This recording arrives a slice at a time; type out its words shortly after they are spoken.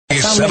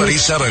Highway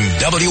 77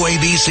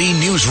 WABC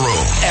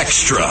Newsroom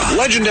Extra.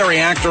 Legendary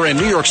actor and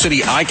New York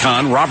City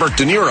icon Robert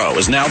De Niro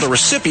is now the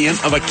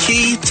recipient of a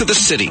key to the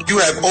city. You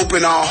have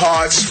opened our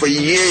hearts for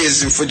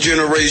years and for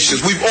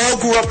generations. We've all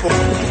grew up.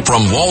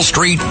 From Wall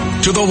Street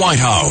to the White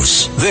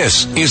House,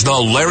 this is the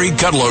Larry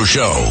Kudlow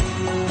Show.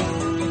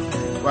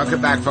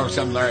 Welcome back, folks.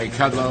 I'm Larry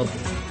Kudlow.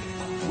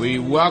 We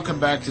welcome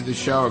back to the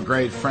show a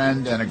great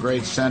friend and a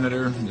great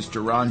senator,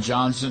 Mr. Ron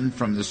Johnson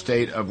from the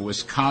state of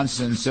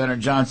Wisconsin. Senator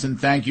Johnson,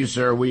 thank you,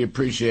 sir. We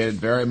appreciate it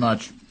very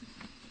much.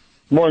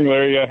 Good morning,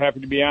 Larry. Happy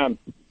to be on.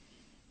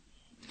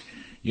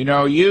 You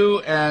know,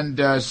 you and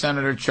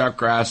Senator Chuck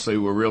Grassley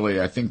were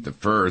really, I think, the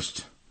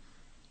first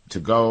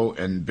to go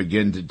and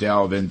begin to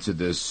delve into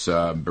this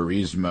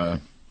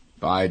Burisma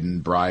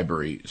Biden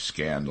bribery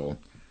scandal.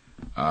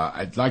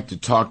 I'd like to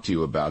talk to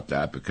you about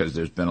that because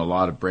there's been a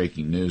lot of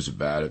breaking news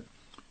about it,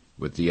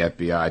 with the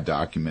FBI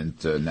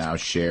document now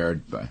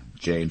shared by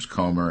James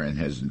Comer and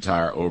his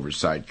entire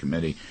oversight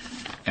committee.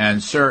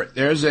 And, sir,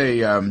 there's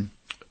a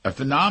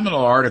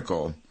phenomenal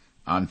article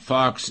on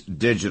Fox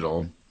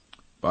Digital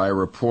by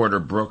reporter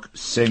Brooke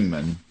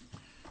Singman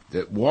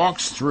that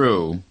walks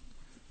through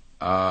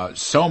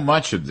so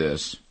much of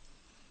this,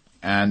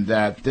 and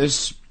that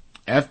this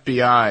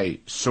FBI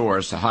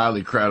source, a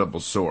highly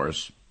credible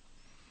source,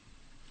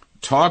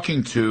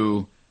 talking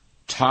to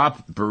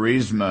top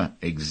Burisma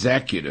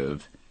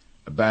executive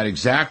about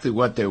exactly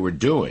what they were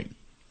doing.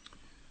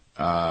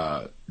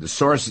 The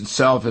source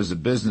itself is a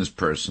business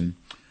person,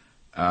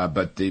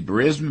 but the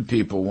Burisma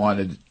people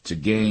wanted to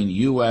gain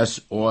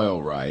U.S.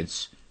 oil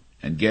rights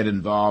and get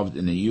involved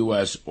in a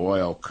U.S.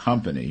 oil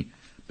company,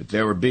 but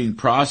they were being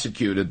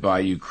prosecuted by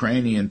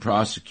Ukrainian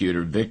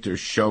prosecutor Viktor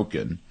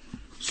Shokin,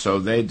 so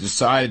they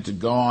decided to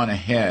go on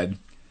ahead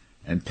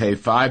and pay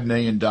 $5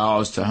 million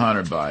to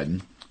Hunter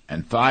Biden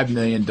and $5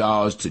 million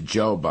to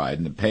Joe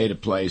Biden, a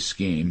pay-to-play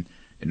scheme,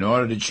 in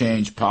order to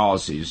change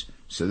policies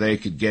so they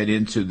could get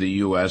into the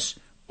U.S.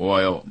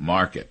 oil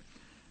market.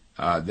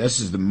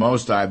 This is the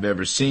most I've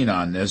ever seen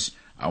on this.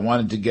 I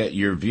wanted to get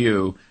your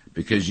view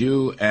because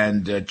you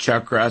and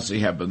Chuck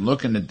Grassley have been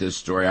looking at this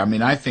story. I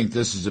mean, I think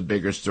this is a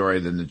bigger story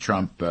than the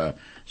Trump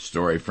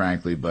story,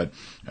 frankly, but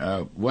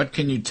what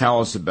can you tell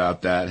us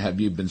about that?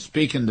 Have you been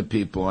speaking to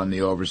people on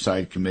the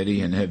Oversight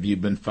Committee, and have you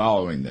been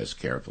following this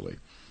carefully?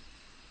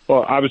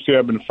 Well, obviously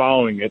I've been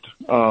following it.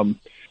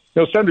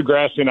 Senator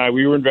Grassley and I,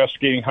 we were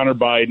investigating Hunter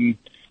Biden,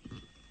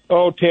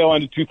 tail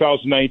end of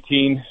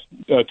 2019,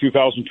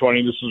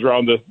 2020. This was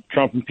around the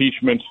Trump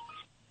impeachment,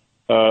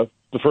 the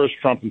first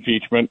Trump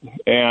impeachment.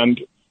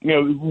 And,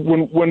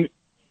 when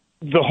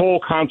the whole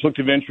conflict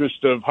of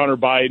interest of Hunter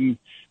Biden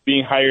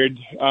being hired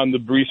on the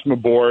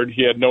Burisma board,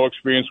 he had no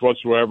experience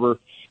whatsoever.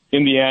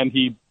 In the end,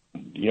 he,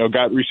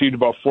 received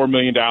about $4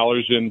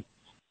 million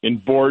in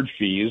board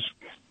fees.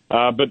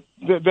 But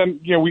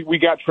then, we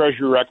got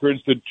Treasury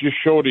records that just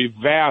showed a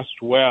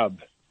vast web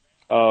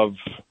of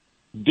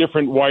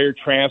different wire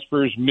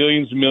transfers,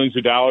 millions and millions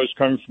of dollars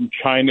coming from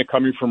China,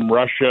 coming from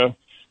Russia,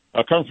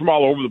 coming from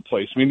all over the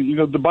place. I mean,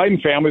 the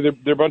Biden family,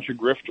 they're a bunch of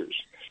grifters.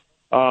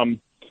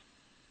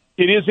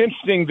 It is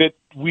interesting that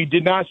we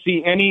did not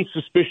see any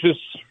suspicious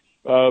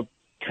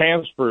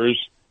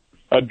transfers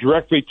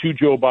directly to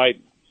Joe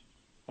Biden.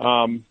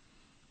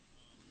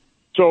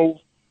 So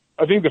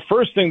I think the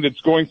first thing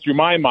that's going through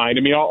my mind,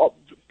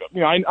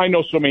 I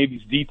know so many of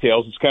these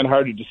details, it's kind of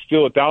hard to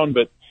distill it down,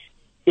 but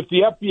if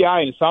the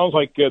FBI, and it sounds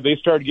like they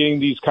started getting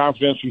these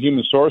confidential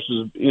human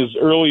sources as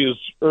early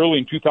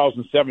in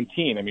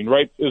 2017,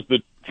 right as the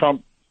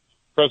Trump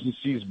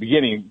presidency is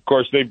beginning. Of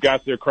course, they've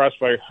got their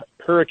Crossfire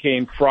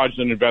Hurricane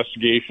fraudulent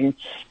investigation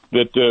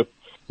that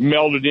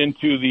melded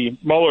into the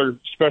Mueller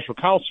special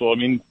counsel.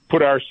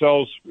 Put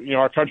ourselves,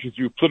 our country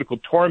through political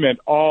torment,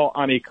 all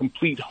on a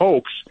complete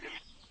hoax.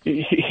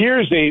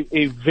 Here's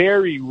a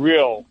very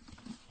real,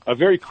 a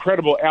very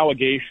credible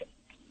allegation.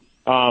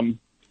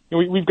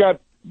 We've got,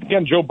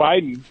 again, Joe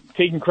Biden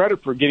taking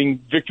credit for getting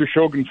Viktor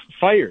Shokin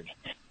fired.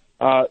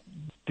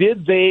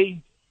 Did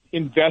they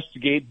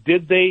investigate?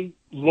 Did they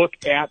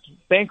look at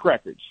bank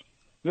records?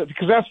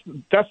 Because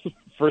that's the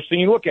first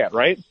thing you look at,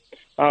 right?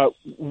 I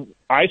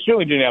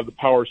certainly didn't have the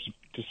power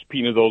to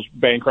subpoena those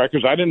bank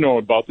records. I didn't know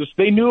about this.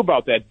 They knew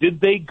about that. Did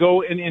they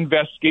go and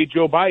investigate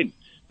Joe Biden?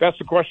 That's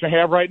the question I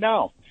have right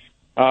now.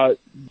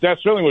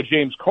 That's certainly what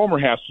James Comer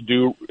has to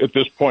do at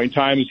this point in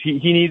time. Is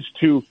he needs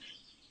to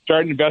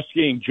start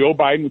investigating Joe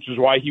Biden, which is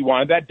why he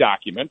wanted that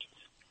document,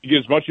 to get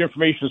as much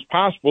information as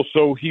possible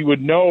so he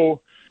would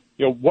know,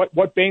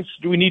 what banks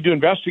do we need to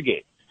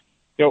investigate.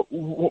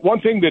 One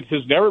thing that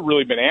has never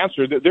really been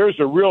answered, that there's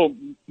a real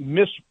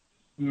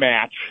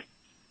mismatch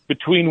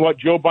between what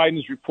Joe Biden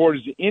has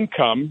reported as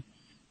income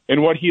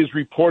and what he has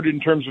reported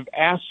in terms of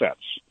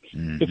assets.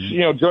 Mm-hmm.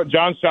 It's,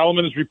 John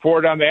Solomon has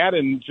reported on that,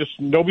 and just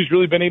nobody's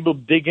really been able to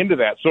dig into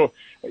that. So,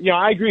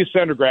 I agree with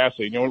Senator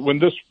Grassley. When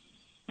this,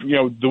 the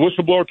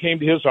whistleblower came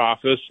to his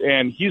office,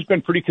 and he's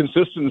been pretty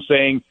consistent in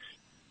saying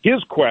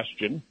his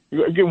question.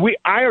 We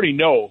already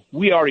know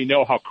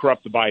how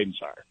corrupt the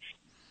Bidens are.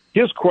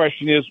 his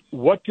question is,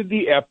 what did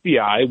the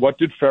FBI, what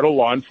did federal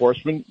law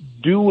enforcement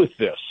do with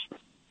this?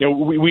 You know,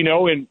 we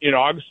know in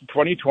August of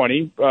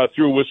 2020,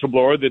 through a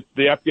whistleblower, that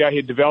the FBI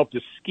had developed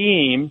a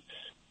scheme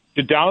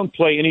to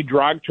downplay any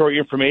derogatory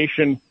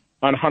information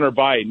on Hunter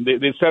Biden.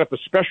 They set up a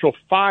special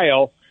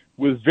file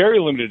with very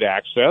limited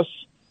access.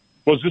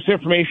 Was this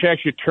information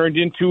actually turned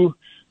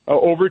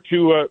over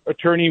to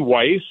Attorney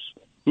Weiss,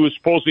 who is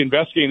supposedly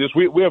investigating this?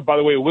 We have, by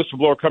the way, a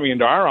whistleblower coming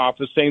into our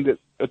office saying that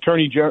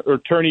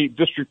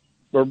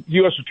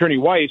U.S. Attorney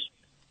Weiss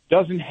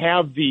doesn't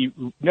have the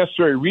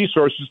necessary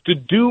resources to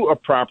do a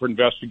proper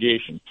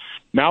investigation.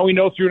 Now we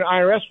know through an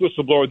IRS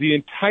whistleblower, the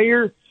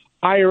entire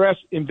IRS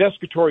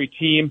investigatory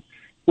team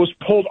was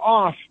pulled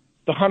off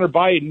the Hunter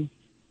Biden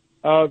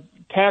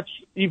tax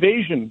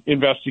evasion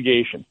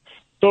investigation.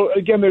 So,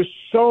 again, there's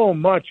so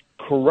much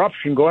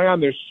corruption going on.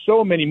 There's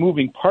so many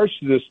moving parts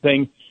to this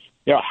thing.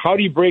 You know, how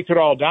do you break it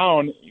all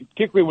down,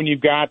 particularly when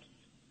you've got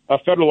a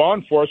federal law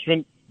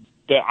enforcement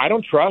that I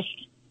don't trust?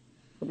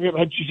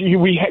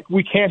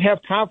 We can't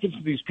have confidence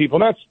in these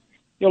people. And that's,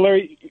 you know,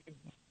 Larry,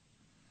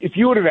 if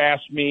you would have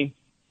asked me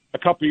a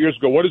couple of years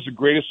ago, what is the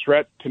greatest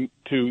threat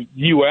to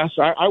U.S.,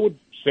 I would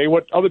say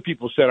what other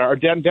people said, our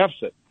debt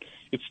deficit.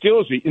 It still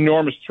is an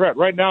enormous threat.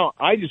 Right now,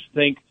 I just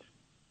think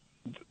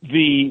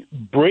the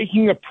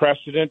breaking of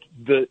precedent,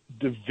 the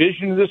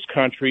division of this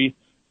country,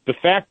 the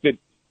fact that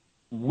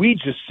we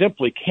just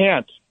simply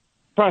can't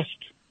trust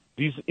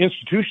these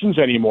institutions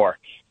anymore.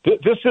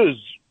 This is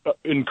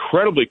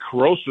incredibly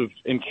corrosive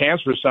and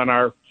cancerous on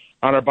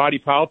our body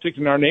politic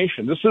and our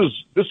nation. This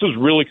is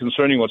really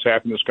concerning what's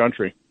happening in this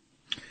country.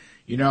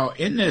 You know,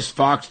 in this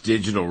Fox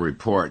Digital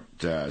report,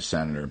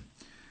 Senator,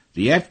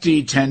 the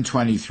FD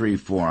 1023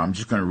 form, I'm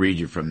just going to read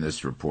you from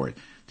this report.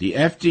 The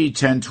FD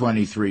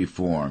 1023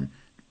 form,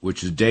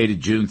 which is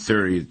dated June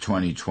 30th,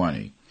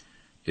 2020,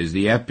 is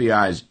the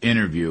FBI's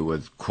interview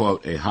with,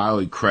 quote, a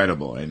highly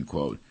credible, end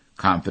quote,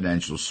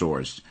 confidential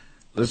source.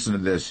 Listen to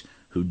this.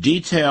 Who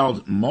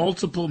detailed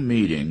multiple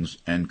meetings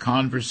and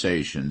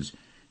conversations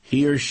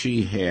he or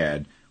she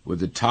had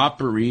with a top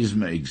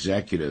Burisma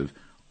executive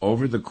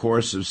over the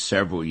course of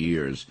several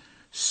years,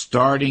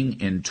 starting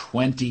in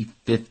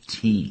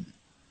 2015.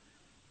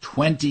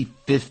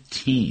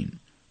 2015.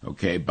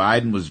 Okay,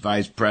 Biden was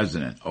vice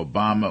president.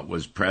 Obama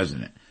was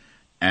president.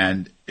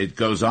 And it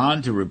goes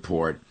on to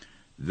report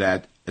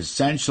that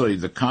essentially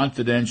the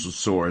confidential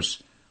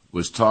source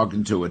was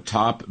talking to a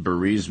top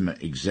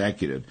Burisma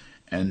executive.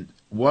 And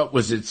what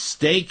was at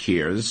stake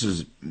here,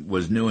 this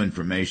was new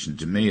information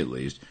to me at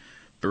least,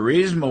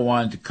 Burisma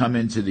wanted to come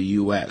into the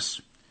U.S.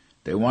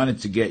 They wanted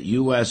to get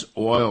U.S.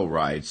 oil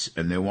rights,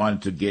 and they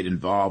wanted to get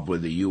involved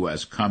with a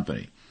U.S.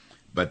 company.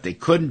 But they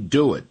couldn't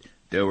do it.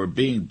 They were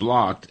being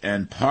blocked,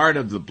 and part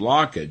of the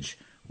blockage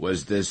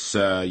was this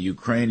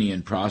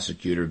Ukrainian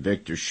prosecutor,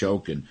 Viktor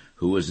Shokin,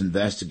 who was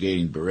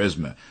investigating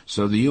Burisma.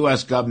 So the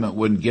U.S. government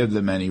wouldn't give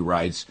them any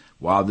rights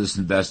while this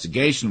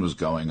investigation was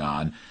going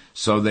on.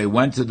 So they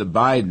went to the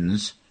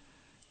Bidens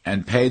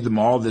and paid them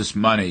all this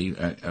money,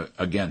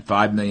 again,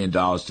 $5 million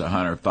to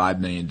Hunter, $5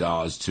 million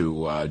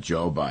to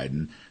Joe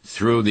Biden,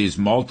 through these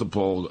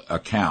multiple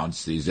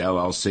accounts, these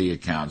LLC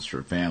accounts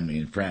for family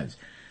and friends.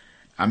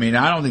 I mean,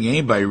 I don't think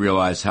anybody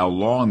realized how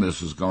long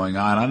this was going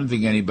on. I don't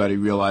think anybody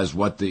realized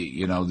what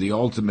the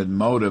ultimate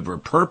motive or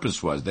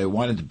purpose was.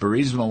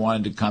 Burisma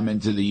wanted to come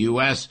into the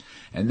U.S.,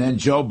 and then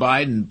Joe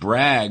Biden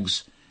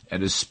brags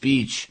at a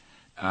speech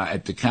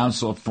at the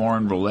Council of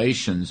Foreign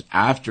Relations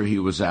after he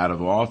was out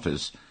of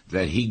office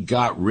that he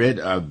got rid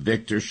of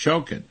Viktor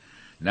Shokin.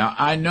 Now,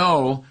 I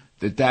know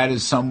that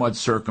is somewhat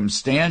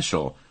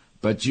circumstantial,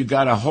 but you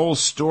got a whole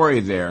story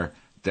there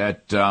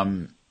that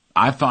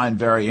I find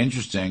very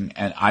interesting,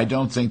 and I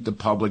don't think the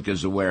public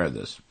is aware of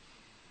this.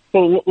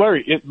 Well,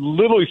 Larry, it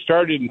literally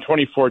started in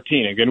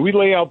 2014. Again, we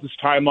lay out this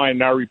timeline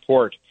in our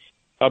report,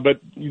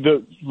 but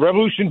the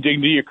Revolution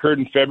Dignity occurred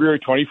in February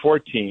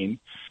 2014.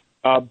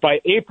 By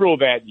April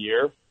of that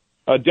year,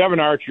 Devin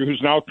Archer,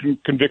 who's now a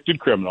convicted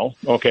criminal,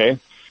 okay,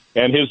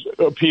 and his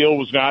appeal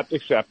was not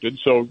accepted,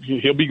 so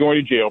he'll be going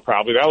to jail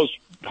probably. That was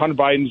Hunter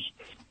Biden's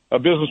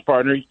business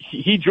partner.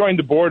 He joined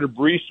the board of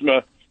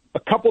Burisma a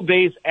couple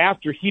days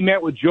after he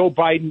met with Joe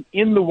Biden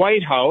in the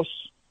White House,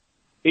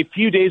 a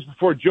few days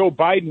before Joe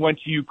Biden went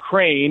to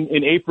Ukraine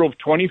in April of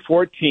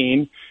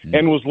 2014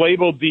 and was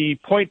labeled the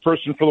point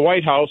person for the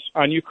White House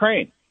on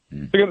Ukraine.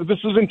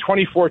 This was in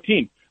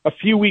 2014. A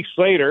few weeks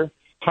later,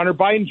 Hunter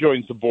Biden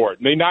joins the board.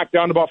 They knocked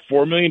down about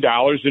 $4 million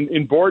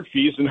in board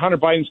fees, and Hunter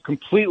Biden's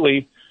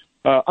completely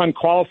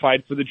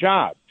unqualified for the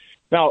job.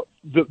 Now,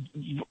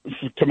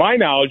 to my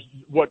knowledge,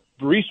 what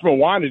Burisma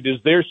wanted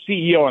is their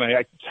CEO, and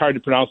it's hard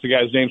to pronounce the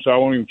guy's name, so I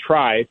won't even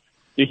try.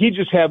 He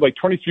just had like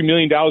 $23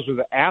 million worth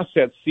of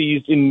assets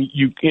seized in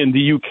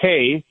the UK.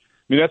 I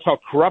mean, that's how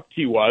corrupt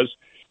he was.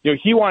 You know,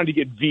 he wanted to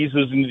get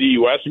visas into the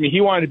U.S. I mean,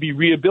 he wanted to be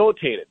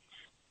rehabilitated.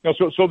 You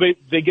know, so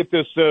they get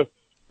this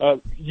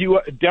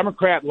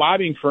Democrat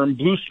lobbying firm,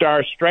 Blue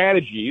Star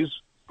Strategies,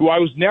 who I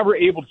was never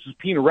able to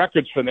subpoena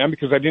records from them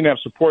because I didn't have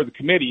support of the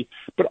committee.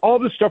 But all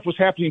this stuff was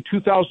happening in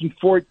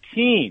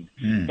 2014,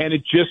 and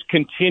it just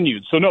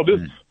continued. So no,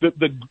 the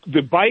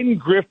Biden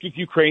grift with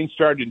Ukraine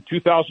started in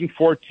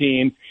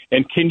 2014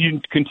 and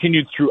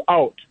continued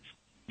throughout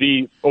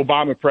the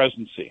Obama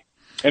presidency.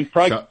 And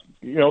probably,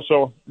 the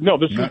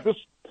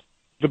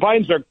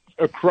Bidens are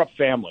a corrupt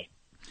family.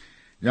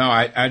 No,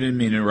 I didn't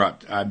mean to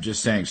interrupt. I'm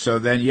just saying. So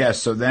then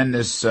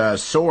this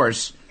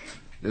source,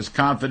 this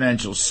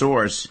confidential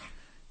source,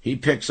 he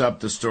picks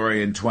up the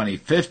story in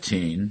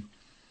 2015,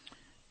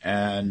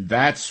 and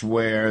that's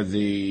where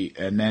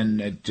and then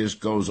it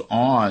just goes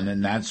on,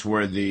 and that's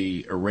where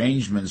the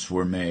arrangements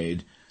were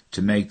made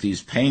to make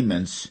these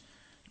payments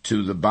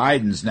to the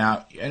Bidens.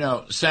 Now,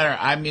 Senator,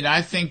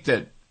 I think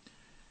that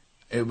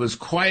it was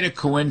quite a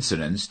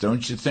coincidence,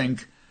 don't you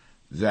think,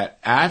 that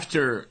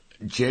after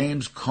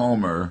James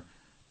Comer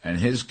and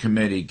his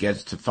committee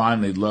gets to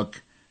finally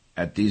look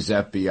at these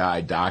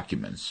FBI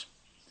documents,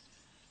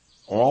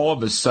 all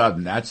of a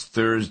sudden, that's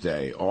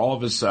Thursday, all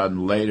of a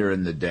sudden later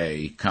in the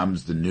day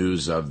comes the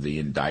news of the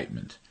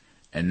indictment.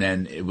 And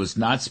then it was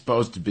not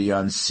supposed to be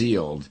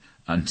unsealed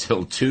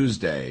until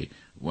Tuesday,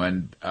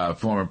 when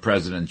former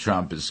President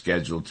Trump is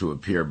scheduled to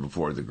appear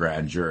before the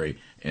grand jury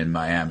in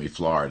Miami,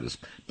 Florida.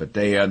 But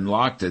they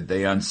unlocked it,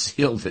 they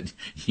unsealed it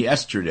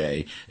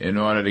yesterday in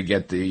order to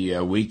get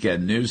the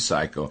weekend news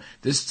cycle.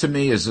 This, to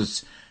me,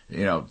 is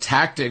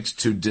tactics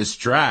to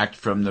distract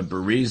from the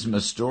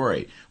Burisma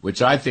story,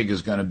 which I think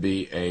is going to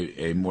be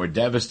a more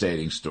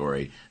devastating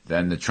story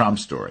than the Trump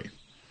story.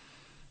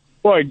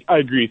 Well, I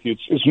agree with you.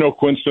 It's no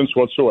coincidence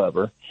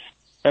whatsoever.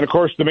 And, of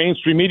course, the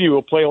mainstream media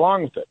will play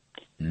along with it.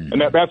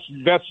 And that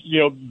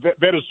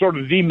is sort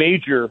of the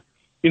major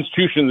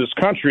institution in this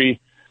country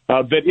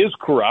that is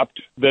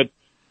corrupt, that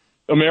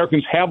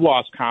Americans have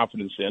lost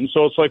confidence in.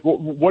 So it's like,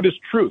 what is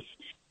truth?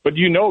 But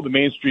the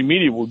mainstream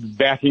media will be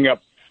backing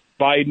up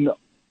Biden,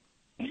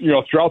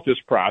 throughout this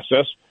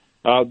process.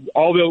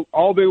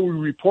 All they will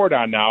report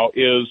on now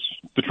is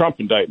the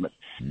Trump indictment.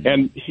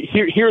 And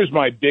here's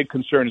my big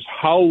concern: is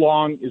how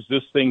long is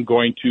this thing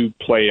going to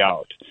play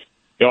out?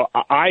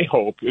 I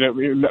hope,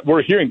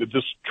 we're hearing that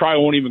this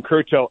trial won't even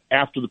occur till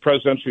after the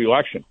presidential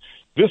election.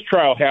 This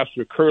trial has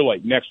to occur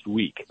like next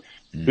week.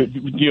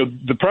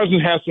 The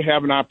president has to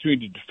have an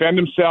opportunity to defend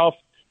himself.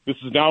 This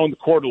is now in the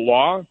court of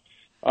law,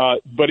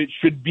 but it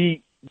should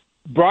be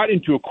brought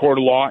into a court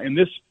of law, and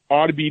this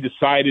ought to be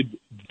decided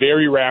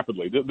very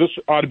rapidly. This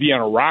ought to be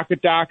on a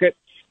rocket docket,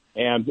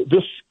 and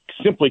this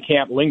simply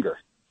can't linger.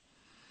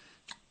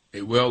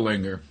 It will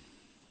linger.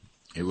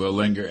 It will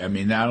linger. I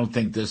don't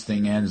think this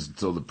thing ends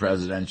until the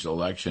presidential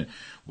election.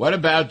 What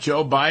about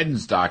Joe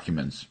Biden's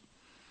documents?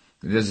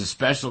 There's a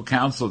special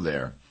counsel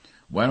there.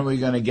 When are we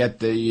going to get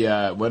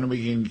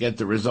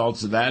the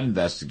results of that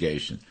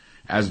investigation?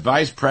 As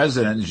vice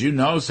president, as you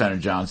know, Senator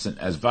Johnson,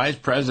 as vice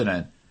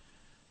president,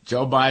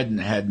 Joe Biden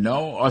had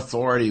no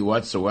authority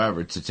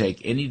whatsoever to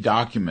take any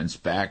documents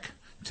back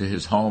to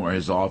his home or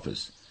his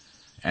office.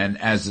 And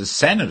as a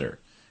senator,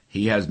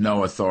 he has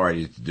no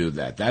authority to do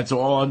that. That's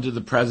all under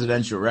the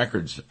Presidential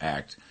Records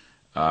Act,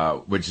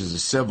 which is a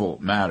civil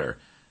matter.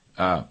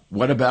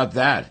 What about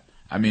that?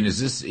 Is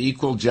this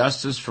equal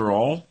justice for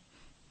all?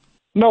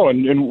 No,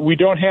 and we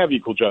don't have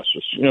equal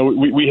justice.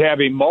 We have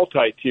a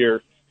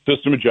multi-tier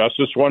system of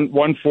justice,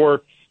 one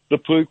for the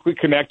politically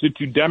connected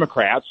to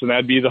Democrats, and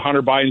that'd be the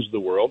Hunter Bidens of the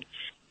world.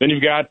 Then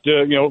you've got,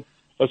 a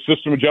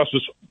system of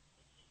justice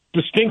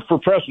distinct for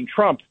President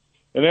Trump,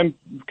 and then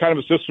kind of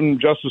a system of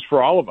justice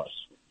for all of us.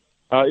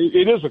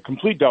 It is a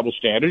complete double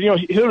standard.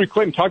 Hillary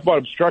Clinton talked about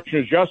obstruction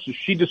of justice.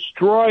 She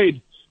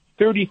destroyed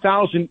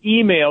 30,000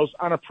 emails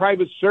on a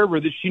private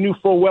server that she knew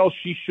full well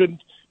she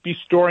shouldn't be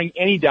storing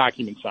any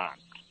documents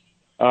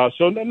on.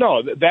 So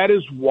that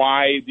is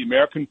why the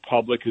American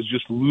public is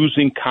just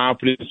losing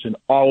confidence in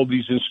all of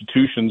these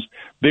institutions.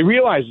 They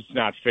realize it's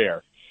not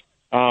fair.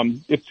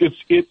 This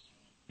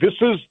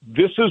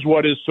is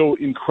what is so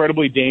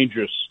incredibly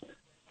dangerous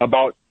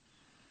about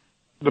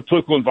the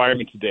political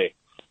environment today.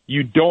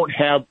 You don't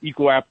have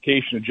equal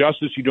application of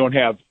justice. You don't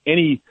have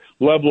any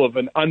level of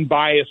an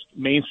unbiased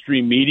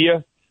mainstream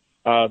media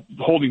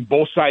holding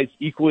both sides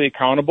equally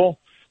accountable.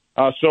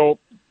 So,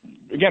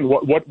 again,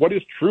 what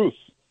is truth?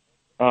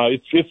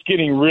 It's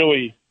getting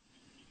really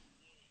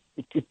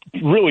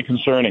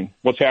concerning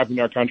what's happening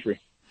in our country.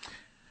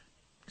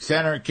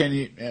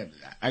 Senator,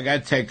 I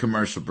got to take a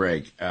commercial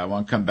break. I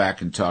want to come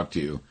back and talk to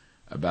you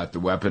about the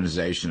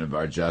weaponization of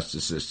our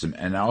justice system,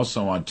 and I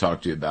also want to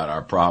talk to you about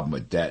our problem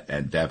with debt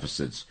and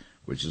deficits,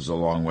 which is a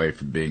long way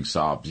from being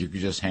solved. You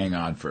can just hang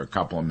on for a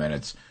couple of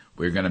minutes.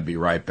 We're going to be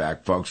right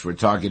back, folks. We're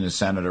talking to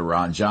Senator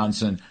Ron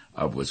Johnson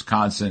of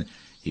Wisconsin.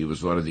 He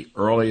was one of the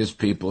earliest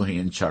people, he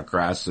and Chuck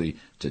Grassley,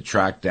 to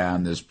track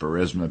down this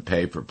Burisma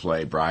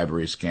pay-for-play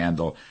bribery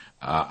scandal.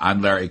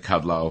 I'm Larry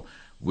Kudlow.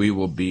 We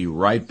will be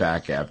right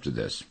back after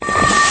this.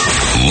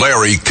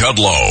 Larry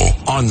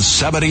Kudlow on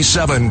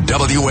 77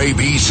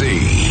 WABC.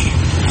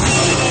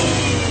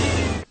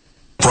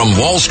 From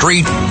Wall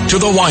Street to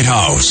the White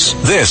House,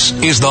 this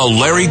is the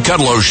Larry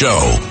Kudlow Show.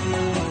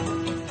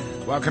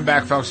 Welcome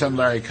back, folks. I'm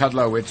Larry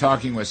Kudlow. We're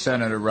talking with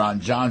Senator Ron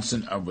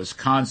Johnson of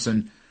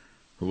Wisconsin,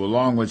 who,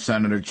 along with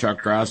Senator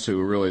Chuck Grassley,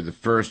 were really the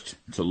first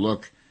to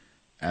look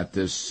at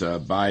this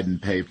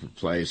Biden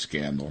pay-for-play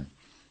scandal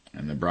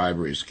and the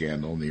bribery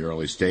scandal in the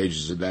early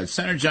stages of that.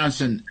 Senator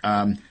Johnson,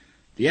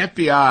 the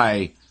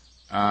FBI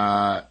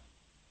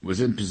was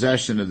in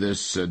possession of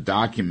this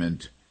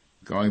document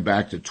going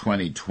back to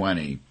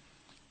 2020.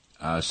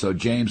 So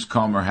James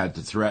Comer had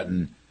to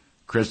threaten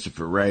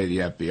Christopher Wray, the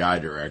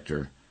FBI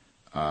director,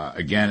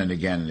 again and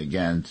again and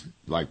again,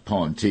 like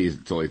pulling teeth,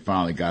 until he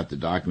finally got the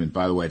document.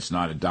 By the way, it's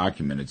not a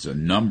document. It's a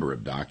number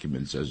of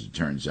documents, as it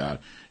turns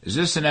out. Is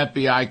this an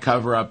FBI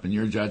cover-up in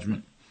your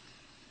judgment?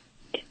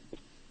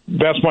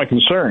 That's my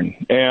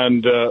concern.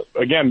 And,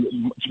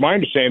 again, it's my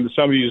understanding that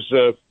some of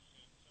these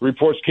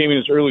reports came in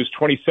as early as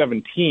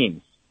 2017.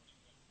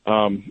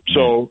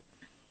 So,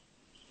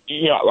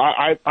 yeah,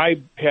 I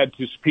had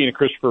to subpoena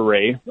Christopher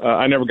Wray.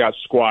 I never got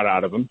squat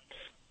out of him.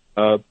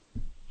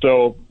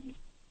 So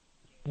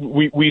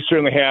we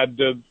certainly had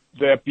the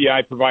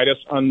FBI provide us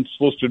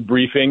unsolicited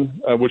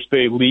briefing, which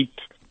they leaked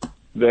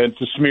then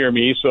to smear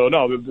me. So,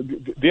 no,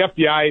 the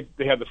FBI,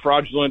 they had the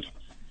fraudulent,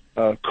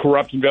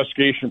 corrupt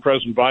investigation of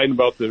President Biden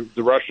about the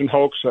Russian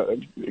hoax.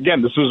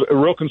 Again, this is a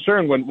real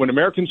concern when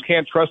Americans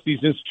can't trust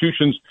these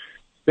institutions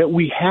that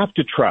we have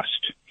to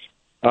trust.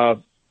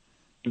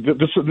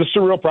 This is a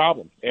real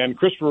problem. And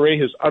Christopher Wray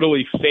has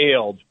utterly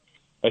failed.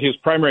 His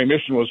primary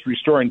mission was to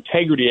restore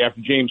integrity after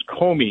James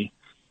Comey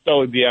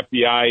told the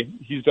FBI.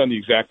 He's done the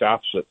exact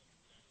opposite.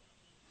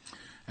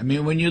 I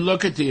mean, when you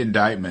look at the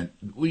indictment,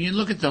 when you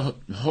look at the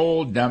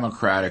whole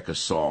Democratic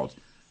assault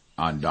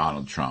on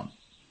Donald Trump,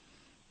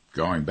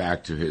 going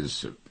back to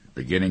his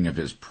beginning of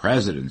his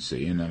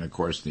presidency, and then, of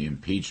course, the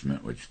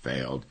impeachment, which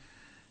failed,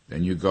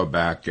 then you go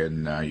back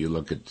and you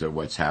look at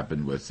what's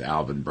happened with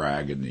Alvin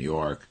Bragg in New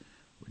York,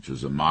 which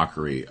was a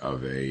mockery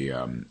of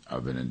an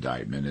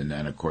indictment, and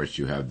then, of course,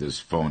 you have this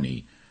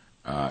phony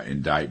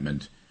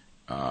indictment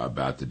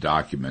about the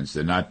documents.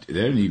 They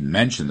didn't even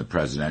mention the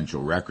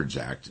Presidential Records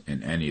Act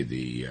in any of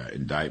the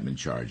indictment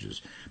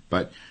charges.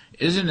 But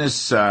isn't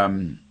this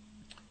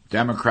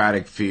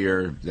Democratic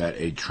fear that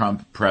a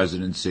Trump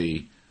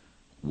presidency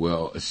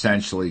will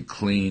essentially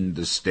clean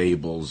the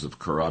stables of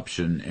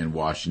corruption in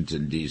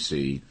Washington,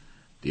 D.C.,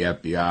 the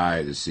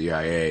FBI, the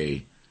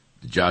CIA,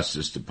 the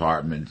Justice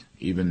Department,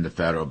 even the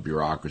federal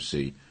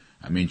bureaucracy?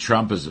 I mean,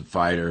 Trump is a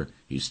fighter.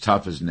 He's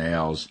tough as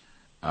nails.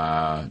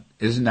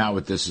 Isn't that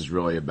what this is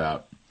really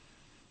about?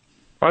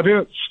 I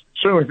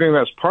certainly think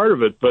that's part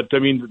of it. But, I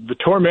mean, the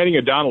tormenting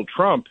of Donald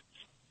Trump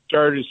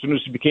started as soon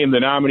as he became the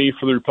nominee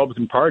for the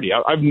Republican Party.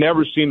 I've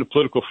never seen a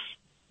political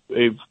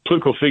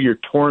figure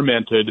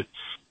tormented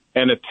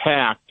and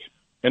attacked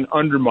and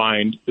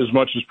undermined as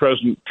much as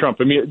President Trump.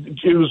 I mean,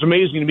 it was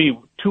amazing to me.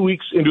 2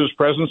 weeks into his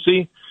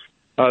presidency,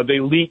 they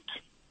leaked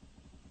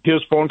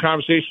his phone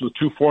conversation with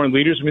two foreign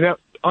leaders. I mean,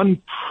 that's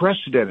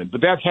unprecedented.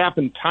 But that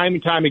happened time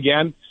and time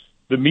again.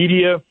 The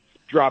media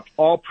dropped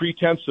all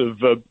pretense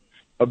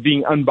of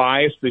being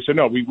unbiased. They said,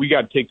 no, we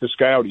got to take this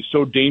guy out. He's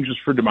so dangerous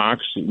for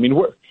democracy. I mean,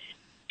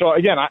 so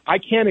again, I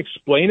can't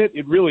explain it.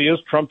 It really is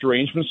Trump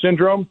derangement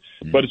syndrome,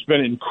 but it's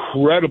been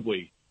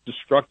incredibly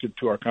destructive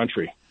to our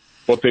country,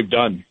 what they've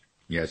done.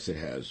 Yes, it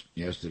has.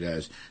 Yes, it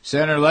has.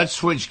 Senator, let's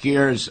switch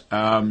gears.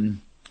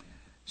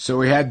 So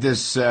we had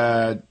this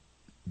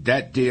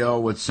debt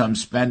deal with some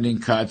spending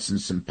cuts and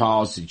some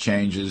policy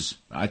changes.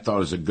 I thought it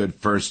was a good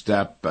first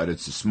step, but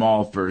it's a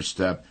small first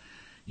step.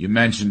 You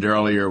mentioned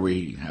earlier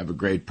we have a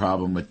great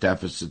problem with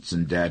deficits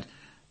and debt.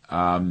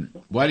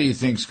 What do you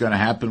think is going to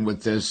happen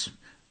with this?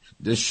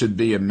 This should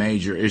be a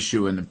major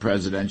issue in the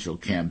presidential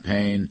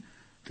campaign.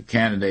 The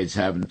candidates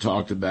haven't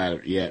talked about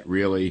it yet,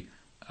 really.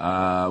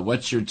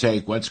 What's your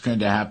take? What's going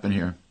to happen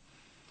here?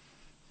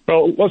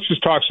 Well, let's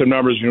just talk some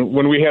numbers. You know,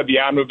 when we had the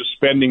omnibus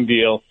spending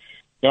deal,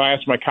 you know, I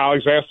asked my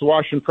colleagues, I asked the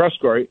Washington Press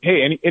Corps,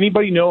 hey,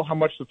 anybody know how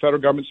much the federal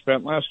government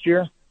spent last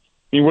year? I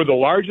mean, we're the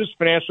largest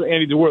financial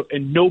entity in the world,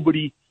 and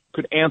nobody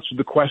could answer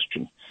the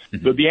question.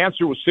 Mm-hmm. The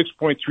answer was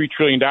 $6.3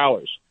 trillion.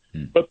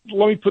 Mm-hmm. But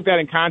let me put that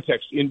in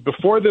context.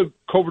 Before the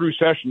COVID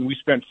recession, we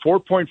spent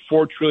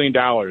 $4.4 trillion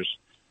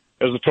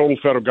as a total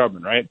federal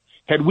government, right?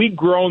 Had we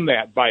grown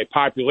that by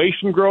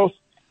population growth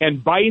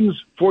and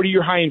Biden's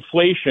 40-year high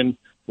inflation,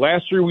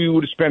 last year we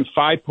would have spent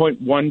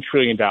 $5.1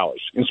 trillion.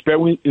 Instead,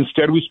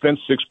 we spent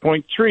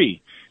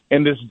 $6.3.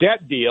 And this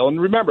debt deal,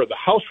 and remember, the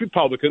House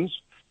Republicans,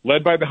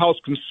 led by the House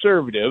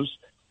Conservatives,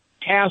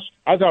 passed,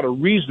 I thought, a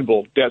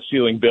reasonable debt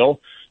ceiling bill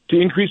to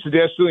increase the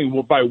debt ceiling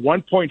by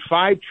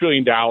 $1.5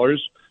 trillion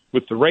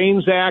with the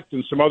REINS Act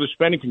and some other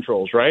spending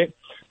controls, right?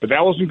 But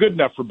that wasn't good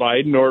enough for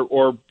Biden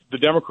or the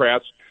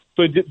Democrats.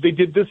 So they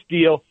did this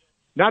deal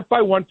not by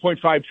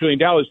 $1.5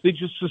 trillion. They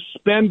just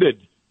suspended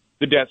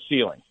the debt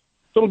ceiling.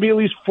 So it'll be at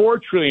least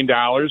 $4 trillion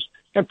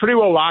and pretty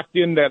well locked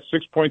in that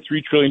 $6.3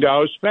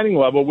 trillion spending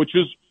level, which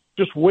is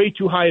just way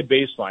too high a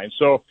baseline.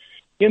 So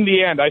in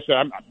the end, I said,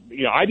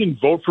 I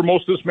didn't vote for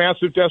most of this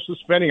massive deficit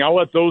spending. I'll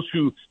let those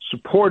who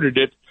supported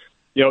it,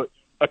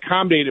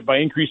 accommodate it by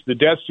increasing the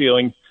debt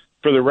ceiling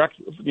for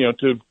the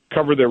to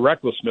cover their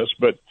recklessness.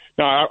 But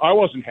no, I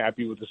wasn't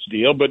happy with this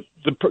deal. But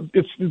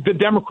it's the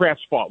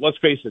Democrats' fault. Let's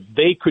face it;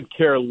 they could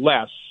care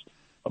less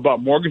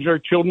about mortgaging our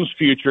children's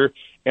future,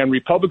 and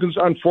Republicans,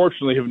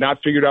 unfortunately, have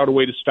not figured out a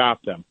way to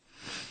stop them.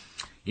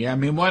 Yeah, I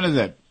mean, one of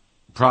the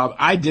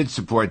I did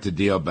support the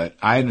deal, but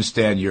I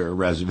understand your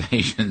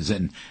reservations,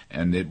 and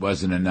it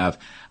wasn't enough.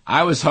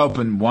 I was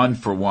hoping 1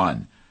 for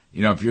 1.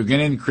 You know, if you're going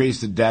to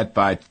increase the debt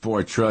by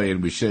 $4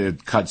 trillion, we should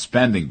have cut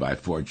spending by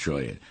 $4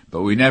 trillion.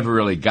 But we never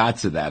really got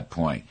to that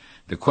point.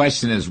 The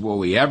question is, will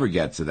we ever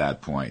get to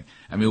that point?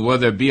 I mean, will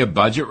there be a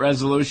budget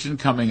resolution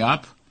coming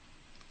up?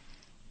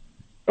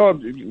 Oh,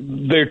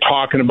 they're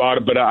talking about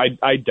it, but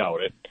I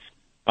doubt it.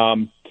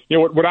 You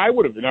know, what I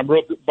would have, and I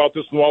wrote about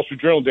this in the Wall Street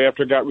Journal the day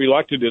after I got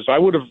reelected, is I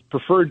would have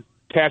preferred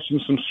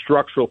attaching some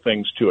structural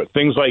things to it.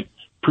 Things like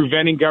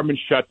Preventing Government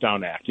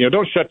Shutdown Act. You know,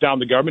 don't shut down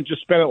the government.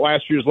 Just spend at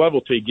last year's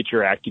level till you get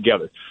your act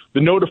together.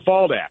 The No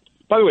Default Act.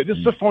 By the way, this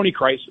is a phony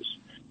crisis.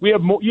 We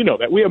have more, you know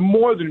that. We have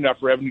more than enough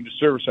revenue to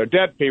service our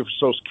debt, pay for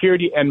Social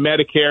Security and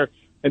Medicare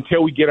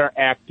until we get our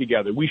act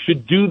together. We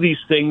should do these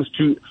things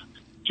to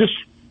just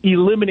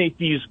eliminate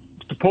these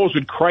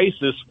supposed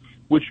crises,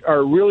 which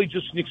are really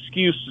just an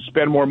excuse to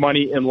spend more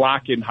money and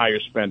lock in higher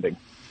spending.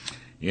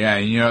 Yeah,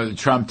 and you know, the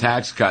Trump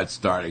tax cuts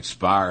start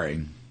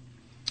expiring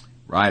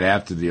right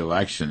after the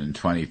election in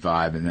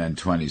 25 and then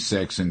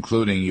 26,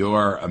 including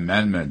your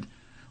amendment,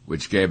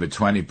 which gave a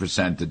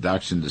 20%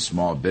 deduction to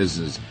small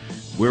business.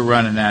 We're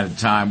running out of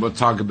time. We'll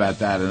talk about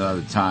that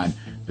another time,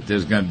 but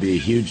there's going to be a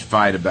huge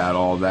fight about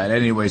all that.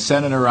 Anyway,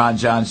 Senator Ron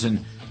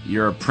Johnson,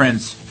 you're a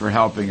prince for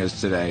helping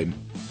us today.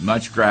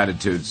 Much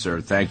gratitude,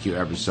 sir. Thank you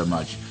ever so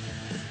much.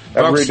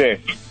 Have a great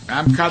day.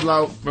 I'm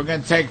Kudlow. We're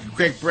going to take a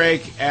quick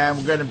break, and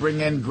we're going to bring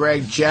in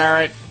Greg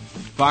Jarrett,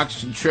 Fox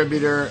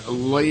contributor,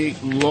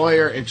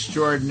 lawyer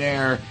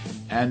extraordinaire,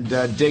 and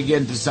dig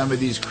into some of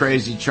these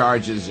crazy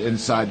charges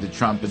inside the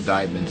Trump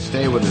indictment.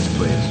 Stay with us,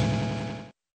 please.